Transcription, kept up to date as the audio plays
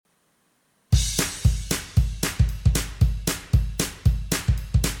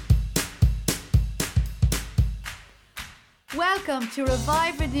Welcome to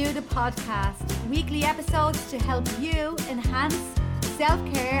Revive Renew the podcast, weekly episodes to help you enhance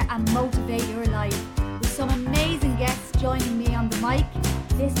self-care and motivate your life. With some amazing guests joining me on the mic,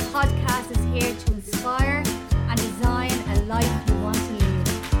 this podcast is here to inspire and design a life you want to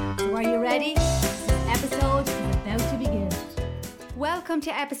live. So are you ready? This episode is about to begin. Welcome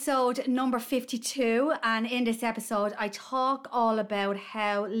to episode number 52, and in this episode I talk all about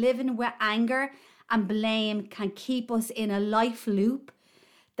how living with anger and blame can keep us in a life loop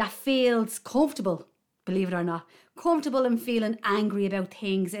that feels comfortable, believe it or not, comfortable in feeling angry about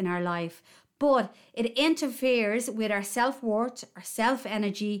things in our life. But it interferes with our self-worth, our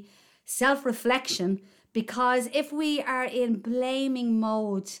self-energy, self-reflection, because if we are in blaming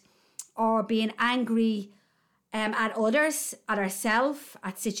mode or being angry at others, at ourselves,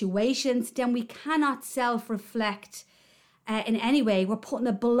 at situations, then we cannot self-reflect in any way. We're putting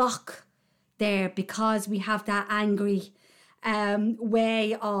a block there because we have that angry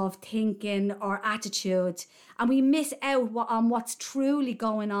way of thinking or attitude, and we miss out on what's truly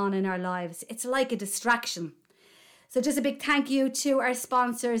going on in our lives. It's like a distraction. So just a big thank you to our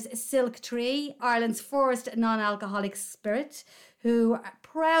sponsors, Silk Tree, Ireland's first non-alcoholic spirit, who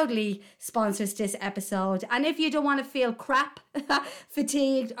proudly sponsors this episode. And if you don't want to feel crap,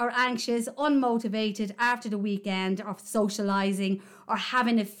 fatigued or anxious, unmotivated after the weekend of socialising or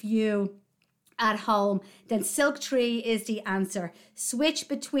having a few at home, then Silk Tree is the answer. Switch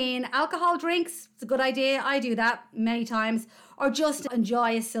between alcohol drinks, it's a good idea, I do that many times, or just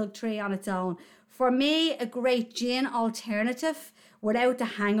enjoy a Silk Tree on its own. For me, a great gin alternative without the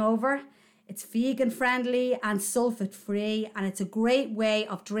hangover. It's vegan friendly and sulfate free, and it's a great way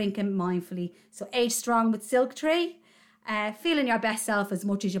of drinking mindfully. So age strong with Silk Tree, feeling your best self as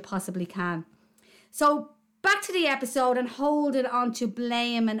much as you possibly can. So back to the episode, and holding on to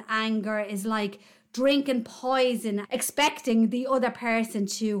blame and anger is like drinking poison, expecting the other person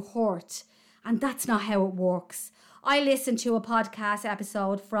to hurt. And that's not how it works. I listened to a podcast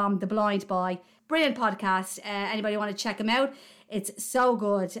episode from The Blind Boy. Brilliant podcast. Anybody want to check him out? It's so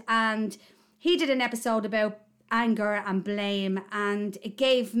good. And he did an episode about anger and blame, and it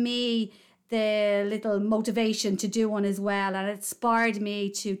gave me the little motivation to do one as well, and it inspired me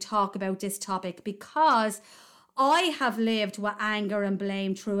to talk about this topic because I have lived with anger and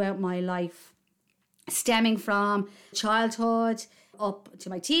blame throughout my life, stemming from childhood up to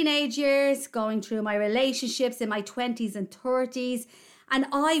my teenage years, going through my relationships in my 20s and 30s, and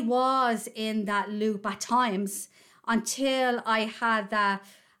I was in that loop at times until I had that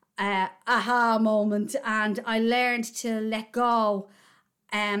aha moment, and I learned to let go,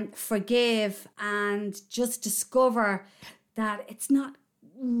 forgive, and just discover that it's not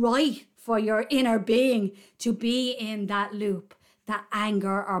right for your inner being to be in that loop, that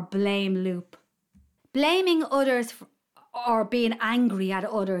anger or blame loop. Blaming others or being angry at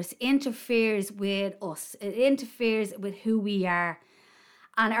others interferes with us. It interferes with who we are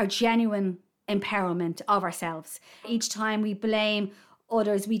and our genuine empowerment of ourselves. Each time we blame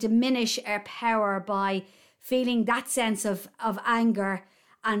others, we diminish our power by feeling that sense of anger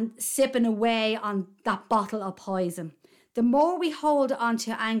and sipping away on that bottle of poison. The more we hold on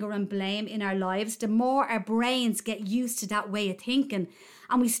to anger and blame in our lives, the more our brains get used to that way of thinking,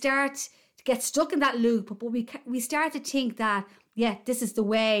 and we start to get stuck in that loop. But we start to think that, yeah, this is the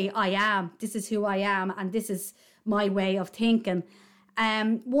way I am, this is who I am, and this is my way of thinking.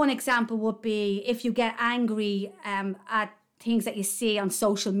 One example would be if you get angry at things that you see on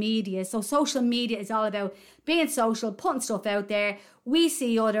social media. So social media is all about being social, putting stuff out there. We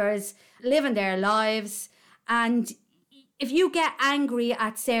see others living their lives, and if you get angry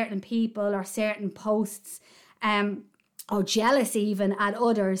at certain people or certain posts, or jealous even at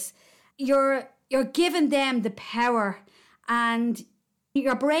others, you're giving them the power, and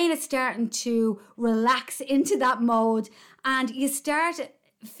your brain is starting to relax into that mode, and you start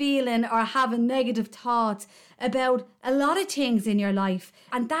feeling or having negative thoughts about a lot of things in your life,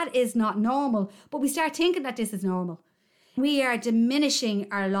 and that is not normal. But we start thinking that this is normal. We are diminishing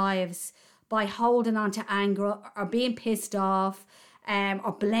our lives by holding on to anger or being pissed off,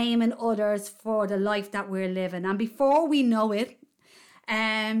 or blaming others for the life that we're living. And before we know it,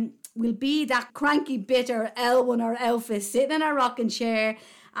 we'll be that cranky, bitter Elwyn or Elphys sitting in our rocking chair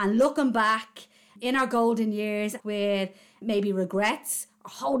and looking back in our golden years with maybe regrets, or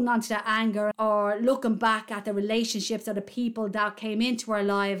holding on to that anger, or looking back at the relationships or the people that came into our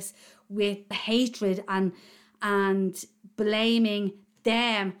lives with hatred and blaming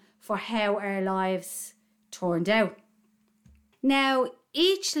them for how our lives turned out. Now,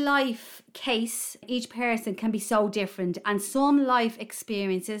 each life case, each person can be so different, and some life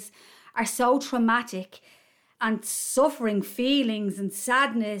experiences are so traumatic and suffering feelings and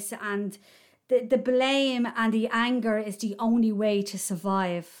sadness, and the blame and the anger is the only way to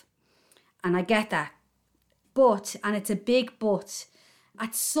survive. And I get that. But, and it's a big but,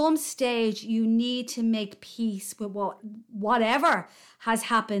 at some stage you need to make peace with whatever has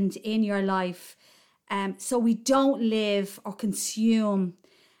happened in your life, so we don't live or consume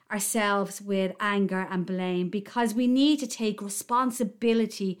ourselves with anger and blame, because we need to take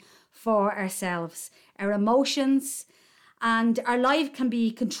responsibility for ourselves, our emotions, and our life can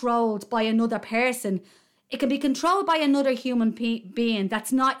be controlled by another person. It can be controlled by another human being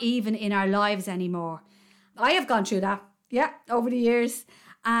that's not even in our lives anymore. I have gone through that, over the years.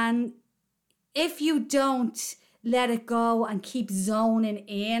 And if you don't let it go and keep zoning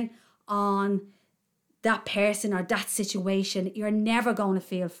in on that person or that situation, you're never going to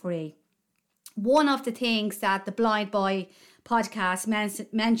feel free. One of the things that the Blind Boy podcast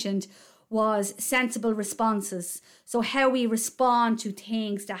mentioned was sensible responses. So how we respond to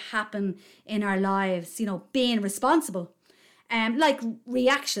things that happen in our lives, being responsible. Like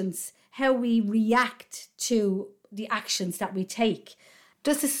reactions, how we react to the actions that we take.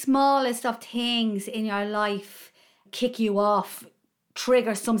 Just the smallest of things in your life kick you off,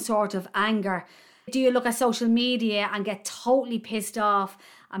 trigger some sort of anger. Do you look at social media and get totally pissed off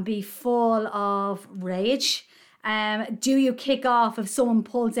and be full of rage? Do you kick off if someone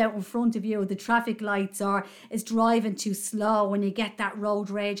pulls out in front of you at the traffic lights or is driving too slow when you get that road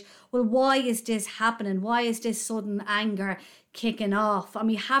rage? Well, why is this happening? Why is this sudden anger kicking off? And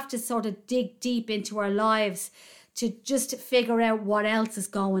we have to sort of dig deep into our lives to just figure out what else is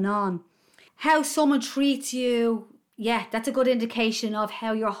going on. How someone treats you, that's a good indication of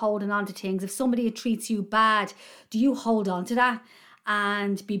how you're holding on to things. If somebody treats you bad, do you hold on to that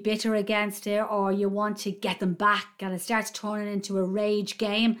and be bitter against it, or you want to get them back and it starts turning into a rage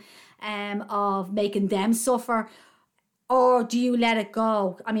game of making them suffer? Or do you let it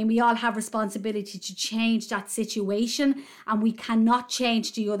go? I mean, we all have responsibility to change that situation, and we cannot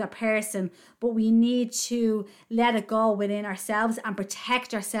change the other person, but we need to let it go within ourselves and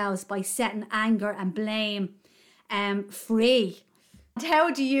protect ourselves by setting anger and blame free. And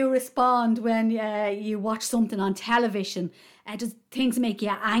how do you respond when you watch something on television? Does things make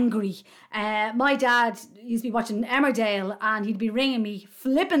you angry? My dad used to be watching Emmerdale and he'd be ringing me,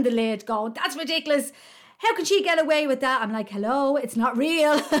 flipping the lid, going, "That's ridiculous. How can she get away with that?" I'm like, hello, it's not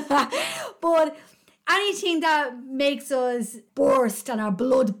real. But anything that makes us burst and our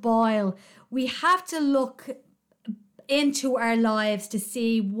blood boil, we have to look into our lives to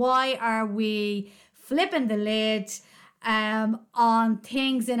see why are we flipping the lid on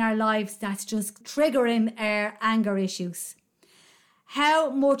things in our lives that's just triggering our anger issues. How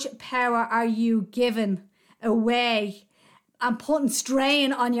much power are you giving away and putting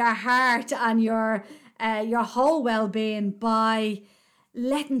strain on your heart and your whole well-being by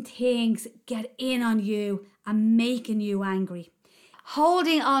letting things get in on you and making you angry?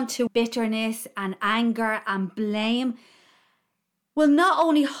 Holding on to bitterness and anger and blame will not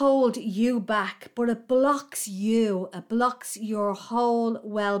only hold you back, but it blocks you. It blocks your whole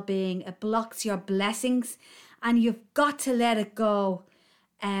well-being. It blocks your blessings, and you've got to let it go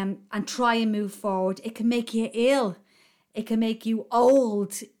and try and move forward. It can make you ill. It can make you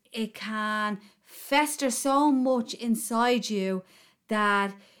old. It can fester so much inside you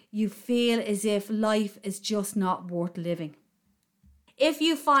that you feel as if life is just not worth living. If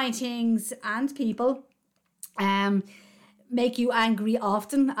you find things and people make you angry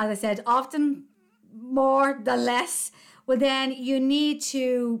often, as I said, often more than less, well then you need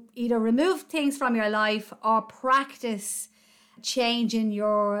to either remove things from your life or practice changing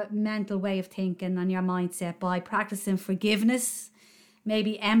your mental way of thinking and your mindset by practicing forgiveness,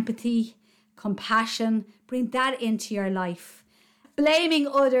 maybe empathy, compassion. Bring that into your life. Blaming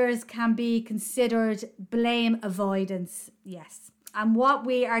others can be considered blame avoidance, yes. And what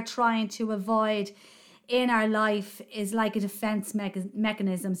we are trying to avoid in our life is like a defense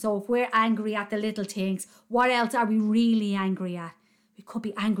mechanism. So if we're angry at the little things, what else are we really angry at? We could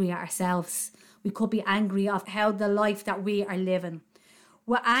be angry at ourselves. We could be angry of how the life that we are living.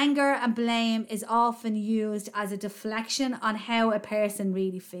 Well, anger and blame is often used as a deflection on how a person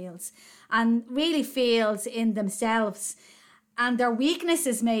really feels and really feels in themselves and their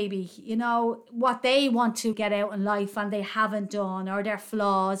weaknesses, maybe, what they want to get out in life and they haven't done, or their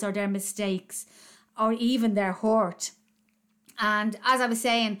flaws or their mistakes, or even their hurt. And as I was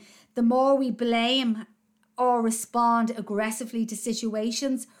saying, the more we blame or respond aggressively to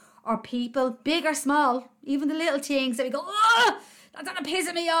situations or people, big or small, even the little things that we go, oh, that's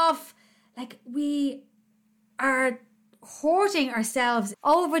pissing me off. Like, we are hurting ourselves.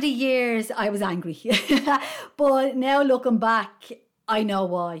 Over the years, I was angry. But now looking back, I know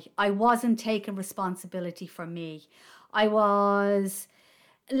why. I wasn't taking responsibility for me. I was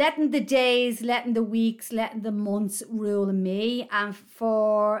letting the days, letting the weeks, letting the months rule me. And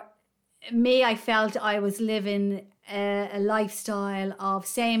for me, I felt I was living a lifestyle of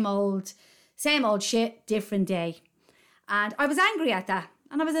same old shit, different day. And I was angry at that.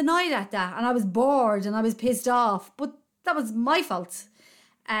 And I was annoyed at that. And I was bored and I was pissed off. But that was my fault.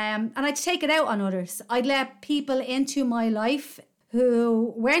 And I'd take it out on others. I'd let people into my life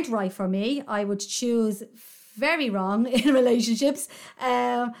who weren't right for me. I would choose very wrong in relationships.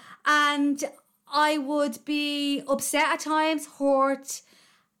 And I would be upset at times, hurt,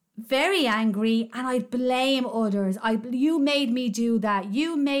 very angry, and I'd blame others. You made me do that.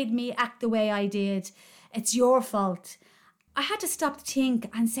 You made me act the way I did. It's your fault. I had to stop to think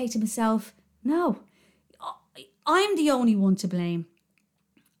and say to myself, no, I'm the only one to blame.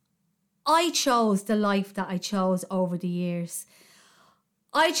 I chose the life that I chose over the years.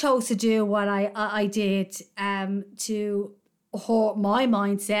 I chose to do what I did to hurt my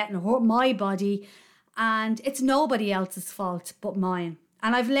mindset and hurt my body. And it's nobody else's fault but mine.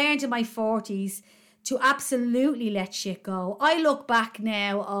 And I've learned in my 40s to absolutely let shit go. I look back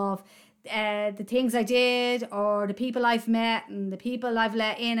now of the things I did or the people I've met and the people I've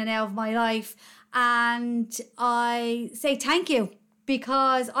let in and out of my life. And I say thank you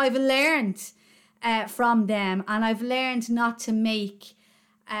because I've learned from them and I've learned not to make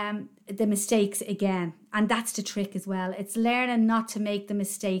the mistakes again. And that's the trick as well. It's learning not to make the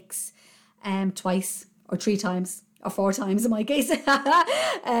mistakes twice or 3 times or 4 times in my case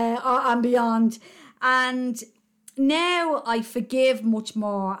and beyond. And now I forgive much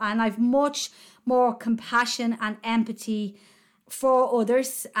more and I've much more compassion and empathy for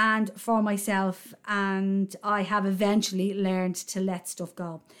others and for myself. And I have eventually learned to let stuff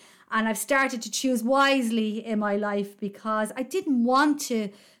go. And I've started to choose wisely in my life because I didn't want to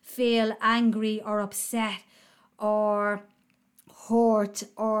feel angry or upset or hurt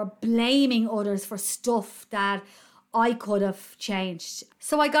or blaming others for stuff that I could have changed.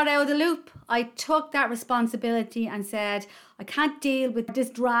 So I got out of the loop. I took that responsibility and said, I can't deal with this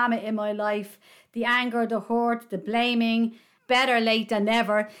drama in my life, the anger, the hurt, the blaming. Better late than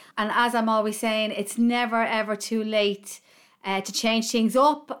never. And as I'm always saying, it's never ever too late to change things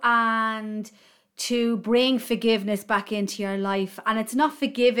up and to bring forgiveness back into your life. And it's not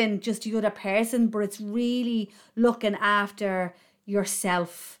forgiving just the other person, but it's really looking after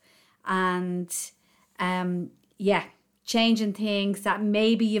yourself and changing things that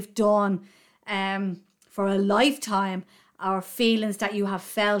maybe you've done for a lifetime or feelings that you have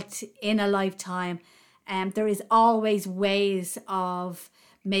felt in a lifetime. There is always ways of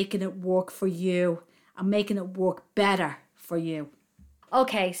making it work for you and making it work better for you.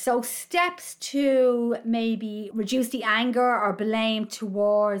 Okay, so steps to maybe reduce the anger or blame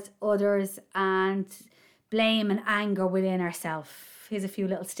towards others and blame and anger within ourselves. Here's a few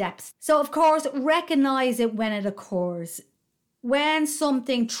little steps. So, of course, recognize it when it occurs. When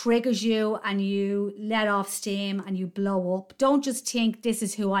something triggers you and you let off steam and you blow up, don't just think this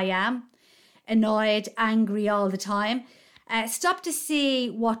is who I am, annoyed, angry all the time. Stop to see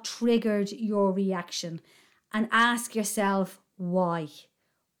what triggered your reaction and ask yourself why.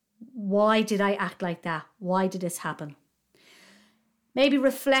 Why did I act like that? Why did this happen? Maybe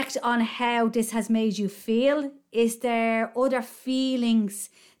reflect on how this has made you feel. Is there other feelings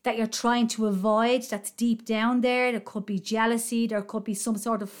that you're trying to avoid that's deep down there? There could be jealousy. There could be some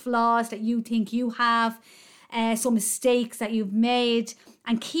sort of flaws that you think you have, some mistakes that you've made.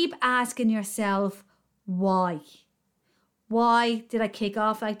 And keep asking yourself, why? Why did I kick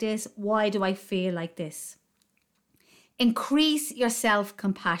off like this? Why do I feel like this? Increase your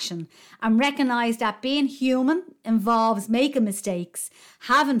self-compassion and recognize that being human involves making mistakes,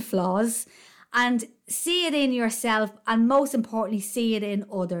 having flaws, and see it in yourself and most importantly, see it in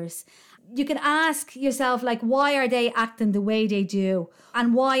others. You can ask yourself, like, why are they acting the way they do?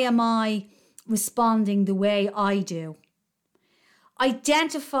 And why am I responding the way I do?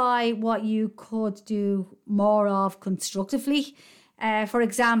 Identify what you could do more of constructively. For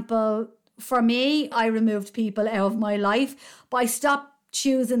example, for me, I removed people out of my life, but I stopped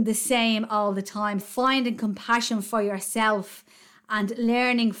choosing the same all the time. Finding compassion for yourself and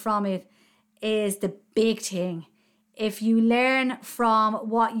learning from it is the big thing. If you learn from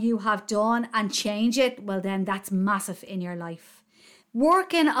what you have done and change it, well then that's massive in your life.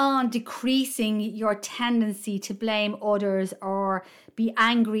 Working on decreasing your tendency to blame others or be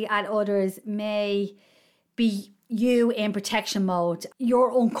angry at others may be you in protection mode,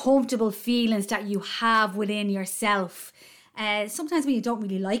 your uncomfortable feelings that you have within yourself. Sometimes when you don't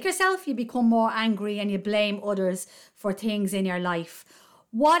really like yourself, you become more angry and you blame others for things in your life.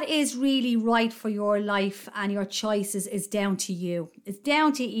 What is really right for your life and your choices is down to you. It's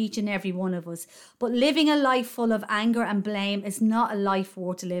down to each and every one of us. But living a life full of anger and blame is not a life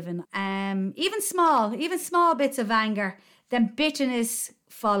worth living. Even small bits of anger, then bitterness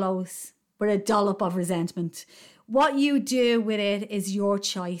follows with a dollop of resentment. What you do with it is your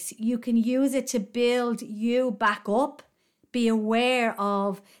choice. You can use it to build you back up. Be aware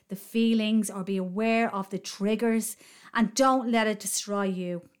of the feelings or be aware of the triggers, and don't let it destroy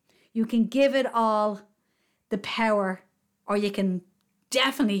you. You can give it all the power, or you can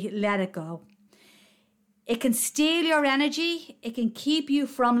definitely let it go. It can steal your energy. It can keep you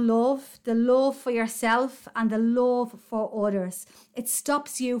from love, the love for yourself and the love for others. It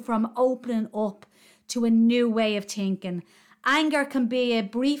stops you from opening up to a new way of thinking. Anger can be a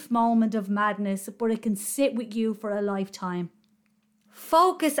brief moment of madness, but it can sit with you for a lifetime.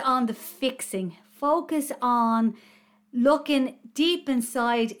 Focus on the fixing. Focus on looking deep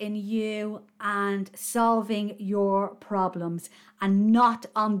inside in you and solving your problems, and not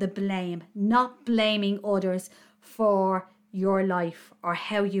on the blame, not blaming others for your life or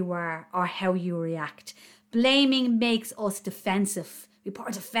how you are or how you react. Blaming makes us defensive. We put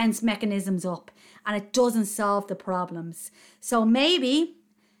our defense mechanisms up and it doesn't solve the problems. So maybe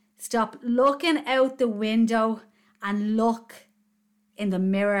stop looking out the window and look in the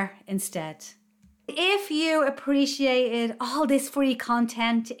mirror instead. If you appreciated all this free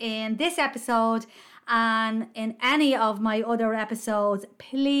content in this episode and in any of my other episodes,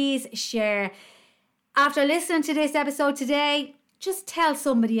 please share. After listening to this episode today, just tell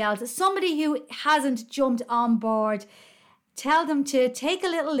somebody else, somebody who hasn't jumped on board. Tell them to take a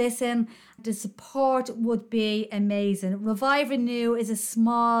little listen. The support would be amazing. Revive Renew is a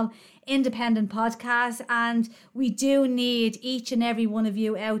small independent podcast, and we do need each and every one of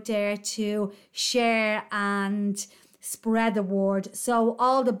you out there to share and spread the word. So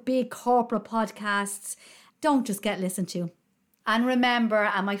all the big corporate podcasts don't just get listened to. And remember,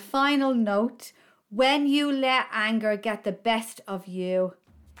 and my final note, when you let anger get the best of you,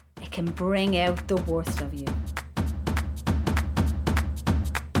 it can bring out the worst of you.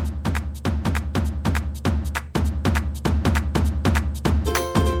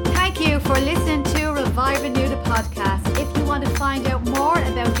 For listening to Revive Renew the podcast. If you want to find out more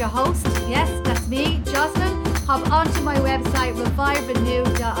about your host, yes, that's me, Jocelyn, hop onto my website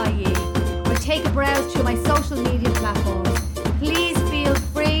reviverenew.ie or take a browse through my social media platforms.